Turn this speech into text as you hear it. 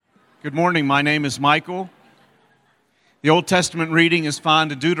Good morning. My name is Michael. The Old Testament reading is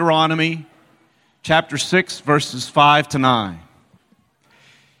found in Deuteronomy chapter 6, verses 5 to 9.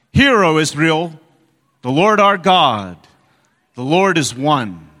 Hear, O Israel, the Lord our God, the Lord is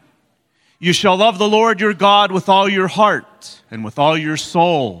one. You shall love the Lord your God with all your heart and with all your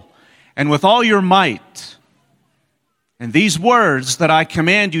soul and with all your might. And these words that I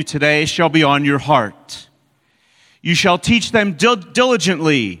command you today shall be on your heart. You shall teach them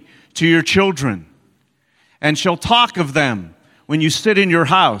diligently to your children, and shall talk of them when you sit in your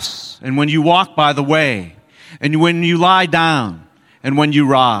house, and when you walk by the way, and when you lie down, and when you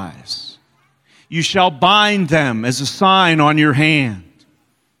rise. You shall bind them as a sign on your hand,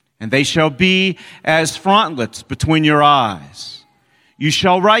 and they shall be as frontlets between your eyes. You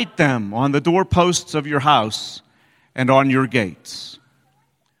shall write them on the doorposts of your house and on your gates.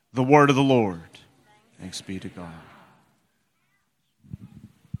 The word of the Lord. Thanks be to God.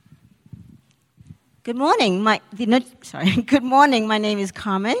 Good morning. Good morning. My name is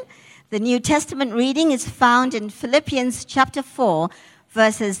Carmen. The New Testament reading is found in Philippians chapter 4,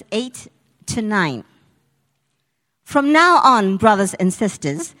 verses 8 to 9. From now on, brothers and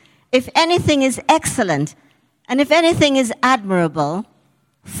sisters, if anything is excellent and if anything is admirable,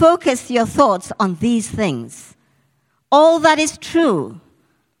 focus your thoughts on these things. All that is true,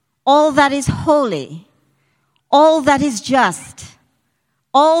 all that is holy, all that is just,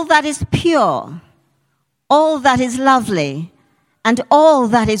 all that is pure, all that is lovely, and all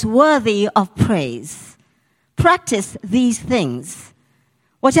that is worthy of praise. Practice these things.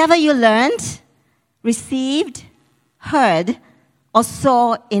 Whatever you learned, received, heard, or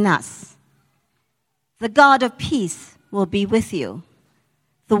saw in us, the God of peace will be with you.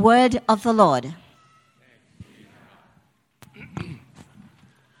 The word of the Lord.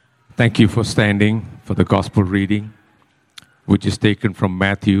 Thank you for standing for the gospel reading, which is taken from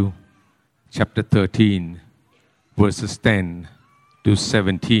Matthew chapter 13, verses 10 to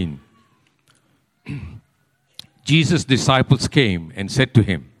 17. Jesus' disciples came and said to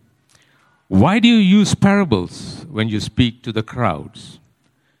him, "Why do you use parables when you speak to the crowds?"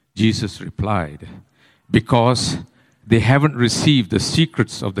 Jesus replied, "Because they haven't received the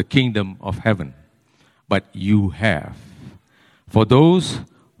secrets of the kingdom of heaven, but you have. For those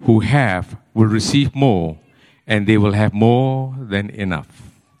who have will receive more, and they will have more than enough.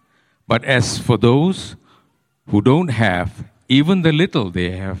 But as for those who don't have, even the little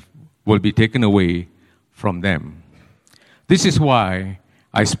they have will be taken away from them. This is why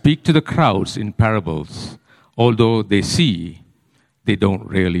I speak to the crowds in parables. Although they see, they don't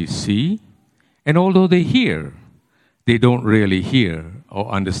really see. And although they hear, they don't really hear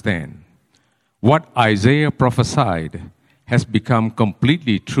or understand. What Isaiah prophesied has become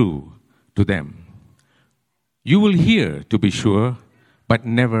completely true to them. You will hear, to be sure, but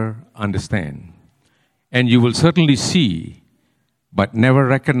never understand. And you will certainly see, but never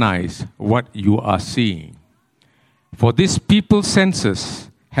recognize what you are seeing. For this people's senses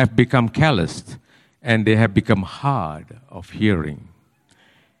have become calloused, and they have become hard of hearing.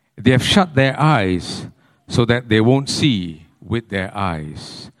 They have shut their eyes so that they won't see with their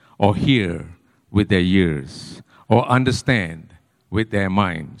eyes, or hear with their ears, or understand with their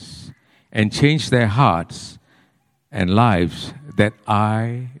minds, and change their hearts and lives that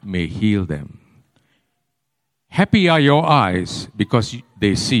I may heal them. Happy are your eyes because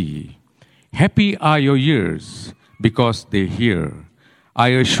they see. Happy are your ears because they hear. I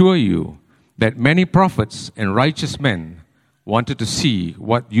assure you that many prophets and righteous men wanted to see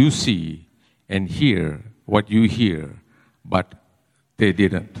what you see and hear what you hear, but they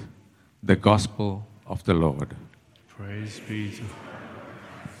didn't. The gospel of the Lord. Praise be to God.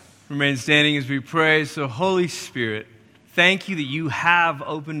 Remain standing as we pray. So, Holy Spirit, thank you that you have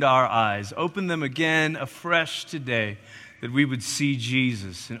opened our eyes. Open them again afresh today, that we would see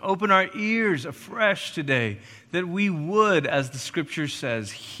Jesus. And open our ears afresh today, that we would, as the Scripture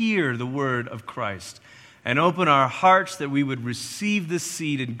says, hear the word of Christ. And open our hearts that we would receive this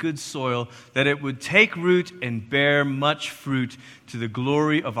seed in good soil, that it would take root and bear much fruit to the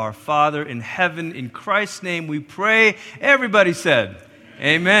glory of our Father in heaven. In Christ's name we pray. Everybody said,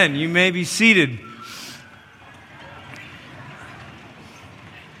 amen. You may be seated.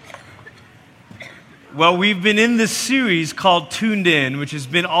 Well, we've been in this series called Tuned In, which has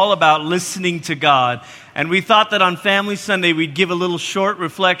been all about listening to God. And we thought that on Family Sunday we'd give a little short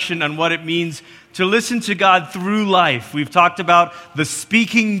reflection on what it means to listen to God through life. We've talked about the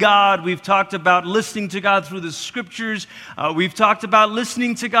speaking God. We've talked about listening to God through the scriptures. We've talked about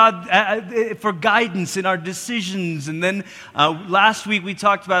listening to God for guidance in our decisions. And then last week we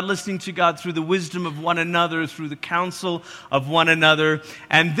talked about listening to God through the wisdom of one another, through the counsel of one another.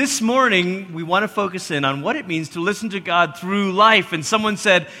 And this morning we want to focus in on what it means to listen to God through life. And someone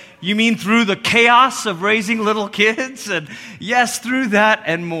said, "You mean through the chaos of raising little kids?" And yes, through that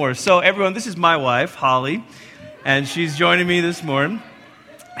and more. So everyone, this is my wife, Holly, and she's joining me this morning.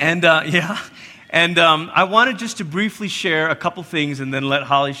 And I wanted just to briefly share a couple things and then let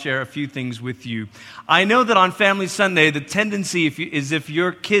Holly share a few things with you. I know that on Family Sunday, the tendency is if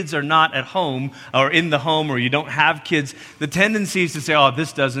your kids are not at home or in the home or you don't have kids, the tendency is to say, "Oh,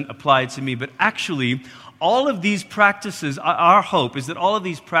 this doesn't apply to me." But actually, all of these practices, our hope is that all of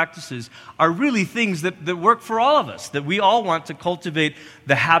these practices are really things that work for all of us, that we all want to cultivate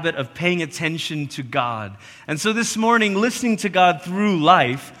the habit of paying attention to God. And so this morning, listening to God through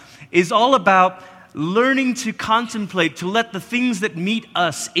life is all about learning to contemplate, to let the things that meet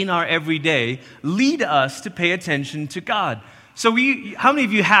us in our everyday lead us to pay attention to God. So how many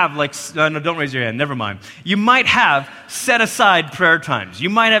of you have, no, don't raise your hand, never mind. You might have set aside prayer times. You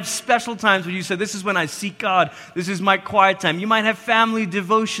might have special times where you say, "This is when I seek God. This is my quiet time." You might have family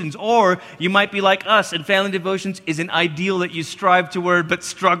devotions, or you might be like us, and family devotions is an ideal that you strive toward but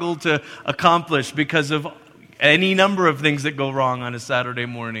struggle to accomplish because of any number of things that go wrong on a Saturday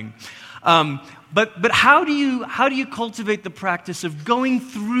morning. But how do you cultivate the practice of going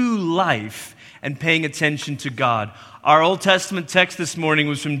through life and paying attention to God? Our Old Testament text this morning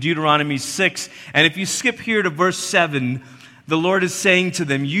was from Deuteronomy 6. And if you skip here to verse 7, the Lord is saying to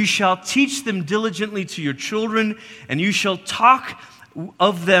them, "You shall teach them diligently to your children, and you shall talk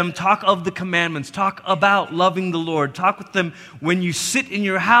of the commandments, talk about loving the Lord. Talk with them when you sit in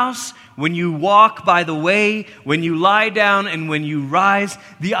your house, when you walk by the way, when you lie down, and when you rise."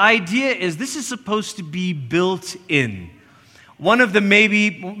 The idea is this is supposed to be built in. One of the maybe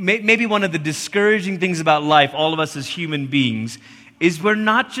one of the discouraging things about life, all of us as human beings, is we're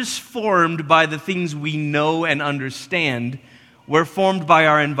not just formed by the things we know and understand. We're formed by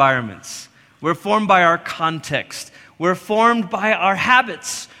our environments. We're formed by our context. We're formed by our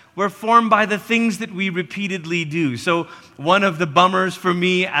habits. We're formed by the things that we repeatedly do. So one of the bummers for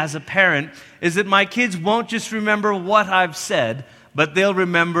me as a parent is that my kids won't just remember what I've said, but they'll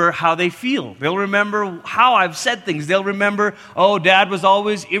remember how they feel. They'll remember how I've said things. They'll remember, "Oh, Dad was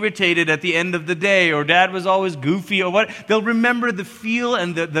always irritated at the end of the day," or "Dad was always goofy," or what. They'll remember the feel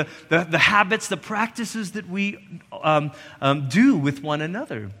and the habits, the practices that we do with one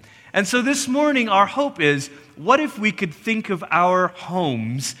another. And so this morning, our hope is, what if we could think of our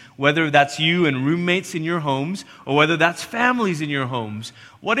homes, whether that's you and roommates in your homes, or whether that's families in your homes,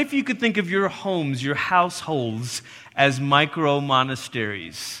 what if you could think of your homes, your households, as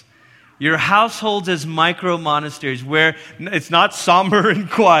micro-monasteries? Your households as micro-monasteries, where it's not somber and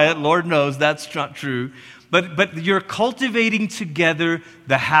quiet, Lord knows that's not true, but you're cultivating together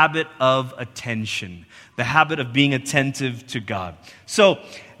the habit of attention, the habit of being attentive to God. So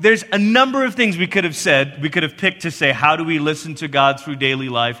there's a number of things we could have said, we could have picked to say, how do we listen to God through daily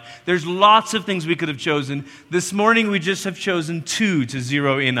life? There's lots of things we could have chosen. This morning we just have chosen two to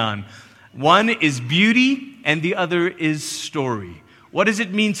zero in on. One is beauty and the other is story. What does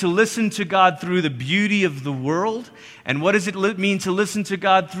it mean to listen to God through the beauty of the world? And what does it mean to listen to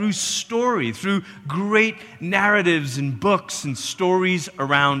God through story, through great narratives and books and stories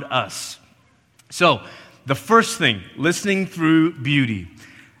around us? So, the first thing, listening through beauty.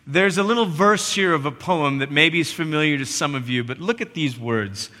 There's a little verse here of a poem that maybe is familiar to some of you, but look at these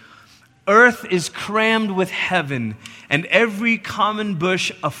words. "Earth is crammed with heaven, and every common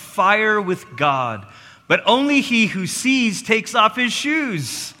bush afire with God. But only he who sees takes off his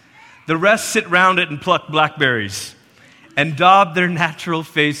shoes. The rest sit round it and pluck blackberries, and daub their natural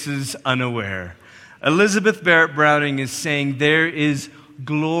faces unaware." Elizabeth Barrett Browning is saying there is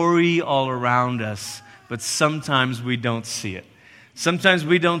glory all around us, but sometimes we don't see it. Sometimes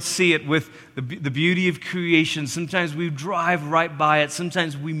we don't see it with the beauty of creation. Sometimes we drive right by it.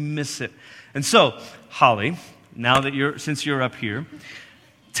 Sometimes we miss it. And so, Holly, since you're up here,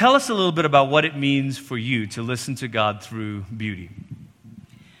 tell us a little bit about what it means for you to listen to God through beauty.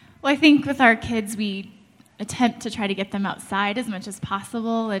 Well, I think with our kids, we attempt to try to get them outside as much as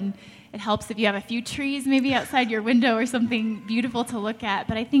possible, and it helps if you have a few trees maybe outside your window or something beautiful to look at.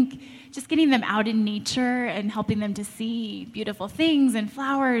 But I think just getting them out in nature and helping them to see beautiful things and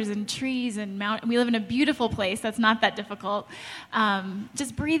flowers and trees and mountains. We live in a beautiful place. That's not that difficult.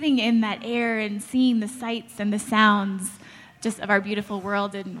 Just breathing in that air and seeing the sights and the sounds just of our beautiful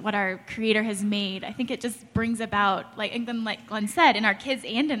world and what our Creator has made. I think it just brings about, like Glenn said, in our kids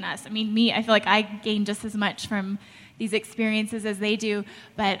and in us. I mean, I feel like I gain just as much from these experiences as they do,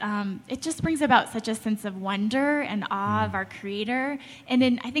 but it just brings about such a sense of wonder and awe of our Creator. And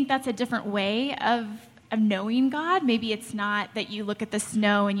then I think that's a different way of knowing God. Maybe it's not that you look at the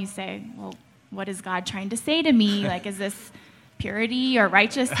snow and you say, well, what is God trying to say to me? Like, is this purity or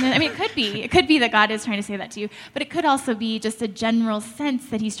righteousness? I mean, it could be that God is trying to say that to you, but it could also be just a general sense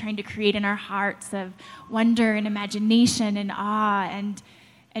that he's trying to create in our hearts of wonder and imagination and awe and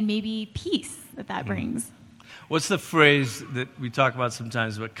maybe peace that brings. What's the phrase that we talk about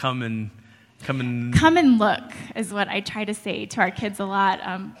sometimes, but come and look is what I try to say to our kids a lot.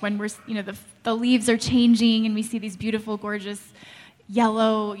 When we're, the leaves are changing and we see these beautiful, gorgeous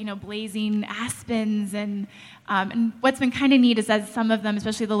yellow, blazing aspens, and what's been kind of neat is as some of them,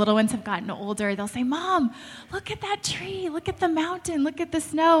 especially the little ones, have gotten older, they'll say, "Mom, look at that tree, look at the mountain, look at the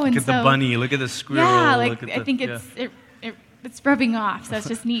snow." And look at the bunny, look at the squirrel. Yeah, I think it's rubbing off. So it's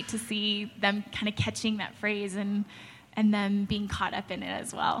just neat to see them kind of catching that phrase and them being caught up in it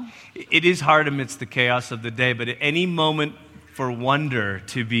as well. It is hard amidst the chaos of the day, but at any moment for wonder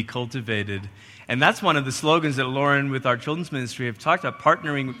to be cultivated. And that's one of the slogans that Lauren, with our children's ministry, have talked about,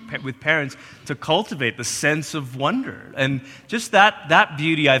 partnering with parents to cultivate the sense of wonder. And just that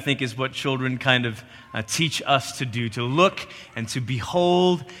beauty, I think, is what children kind of teach us to do, to look and to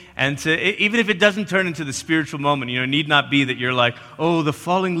behold, and to, even if it doesn't turn into the spiritual moment, it need not be that you're like, oh, the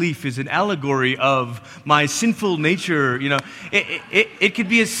falling leaf is an allegory of my sinful nature. It could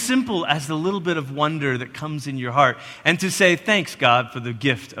be as simple as the little bit of wonder that comes in your heart, and to say, thanks, God, for the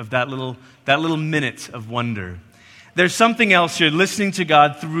gift of that little minute of wonder. There's something else here, listening to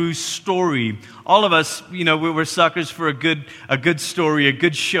God through story. All of us, we're suckers for a good story, a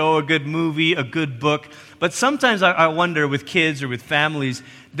good show, a good movie, a good book. But sometimes I wonder, with kids or with families,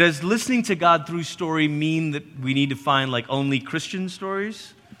 does listening to God through story mean that we need to find only Christian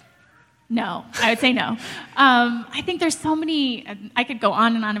stories? No, I would say no. I think there's so many, I could go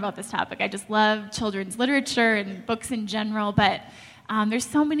on and on about this topic. I just love children's literature and books in general, but there's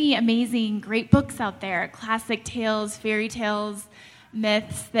so many amazing, great books out there, classic tales, fairy tales,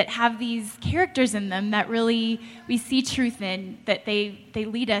 myths that have these characters in them that really we see truth in, that they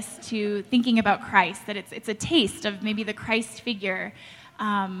lead us to thinking about Christ, that it's a taste of maybe the Christ figure.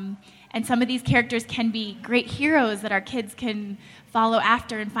 And some of these characters can be great heroes that our kids can follow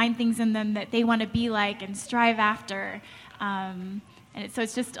after and find things in them that they want to be like and strive after. So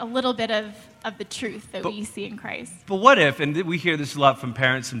it's just a little bit of the truth that we see in Christ. But what if, and we hear this a lot from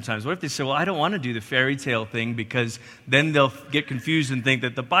parents sometimes, what if they say, well, I don't want to do the fairy tale thing because then they'll get confused and think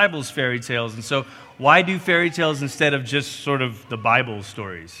that the Bible's fairy tales, and so why do fairy tales instead of just sort of the Bible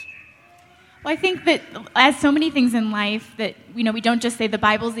stories? Well, I think that as so many things in life that, we don't just say the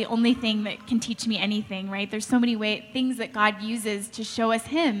Bible's the only thing that can teach me anything, right? There's so many things that God uses to show us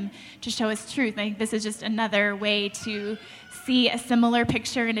Him, to show us truth. I think this is just another way to see a similar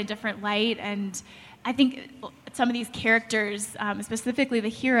picture in a different light. And I think some of these characters, specifically the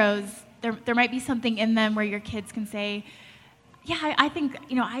heroes, there might be something in them where your kids can say, yeah, I think,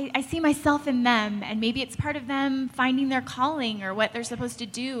 I see myself in them, and maybe it's part of them finding their calling or what they're supposed to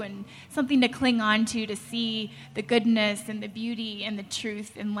do, and something to cling on to see the goodness and the beauty and the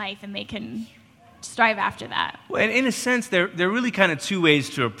truth in life, and they can strive after that. Well, and in a sense, there are really kind of two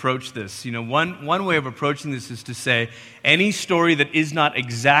ways to approach this. One way of approaching this is to say any story that is not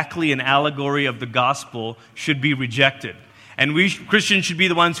exactly an allegory of the gospel should be rejected. And we Christians should be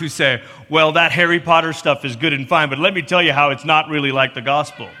the ones who say, well, that Harry Potter stuff is good and fine, but let me tell you how it's not really like the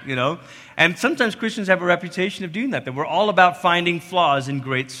gospel, And sometimes Christians have a reputation of doing that we're all about finding flaws in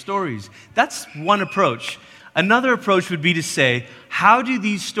great stories. That's one approach. Another approach would be to say, how do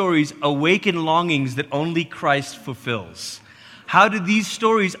these stories awaken longings that only Christ fulfills? How do these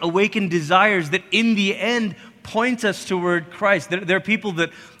stories awaken desires that in the end point us toward Christ? There are people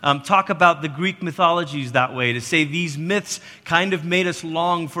that talk about the Greek mythologies that way, to say these myths kind of made us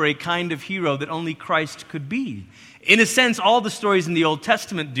long for a kind of hero that only Christ could be. In a sense, all the stories in the Old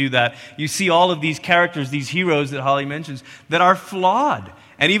Testament do that. You see all of these characters, these heroes that Holly mentions, that are flawed.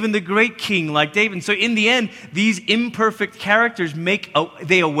 and even the great king like David. So in the end, these imperfect characters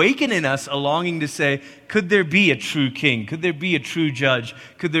they awaken in us a longing to say, could there be a true king? Could there be a true judge?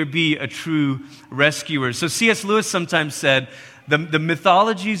 Could there be a true rescuer? So C.S. Lewis sometimes said, the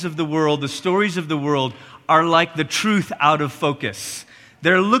mythologies of the world, the stories of the world are like the truth out of focus.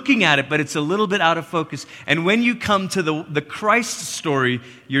 They're looking at it, but it's a little bit out of focus. And when you come to the Christ story,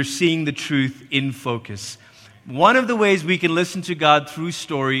 you're seeing the truth in focus. One of the ways we can listen to God through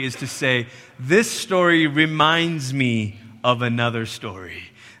story is to say, this story reminds me of another story.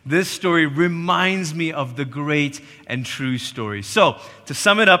 This story reminds me of the great and true story. So, to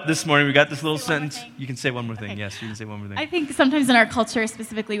sum it up this morning, we got this little sentence. You can say one more thing. Okay. Yes, you can say one more thing. I think sometimes in our culture,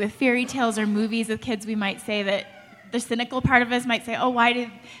 specifically with fairy tales or movies with kids, we might say that the cynical part of us might say, oh, why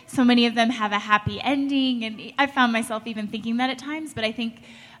did so many of them have a happy ending? And I found myself even thinking that at times, but I think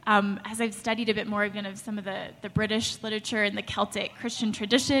as I've studied a bit more even of some of the British literature and the Celtic Christian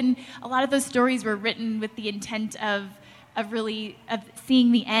tradition, a lot of those stories were written with the intent of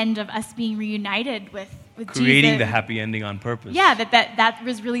seeing the end of us being reunited with creating Jesus. The happy ending on purpose. Yeah, that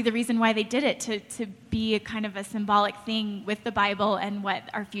was really the reason why they did it, to be a kind of a symbolic thing with the Bible and what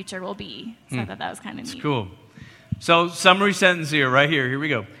our future will be. So I thought that was kind of neat. It's cool. So, summary sentence here we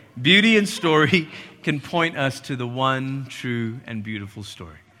go. Beauty and story can point us to the one true and beautiful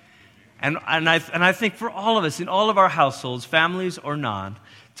story. And I think for all of us, in all of our households, families or not,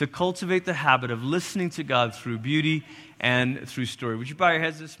 to cultivate the habit of listening to God through beauty and through story. Would you bow your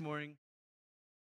heads this morning?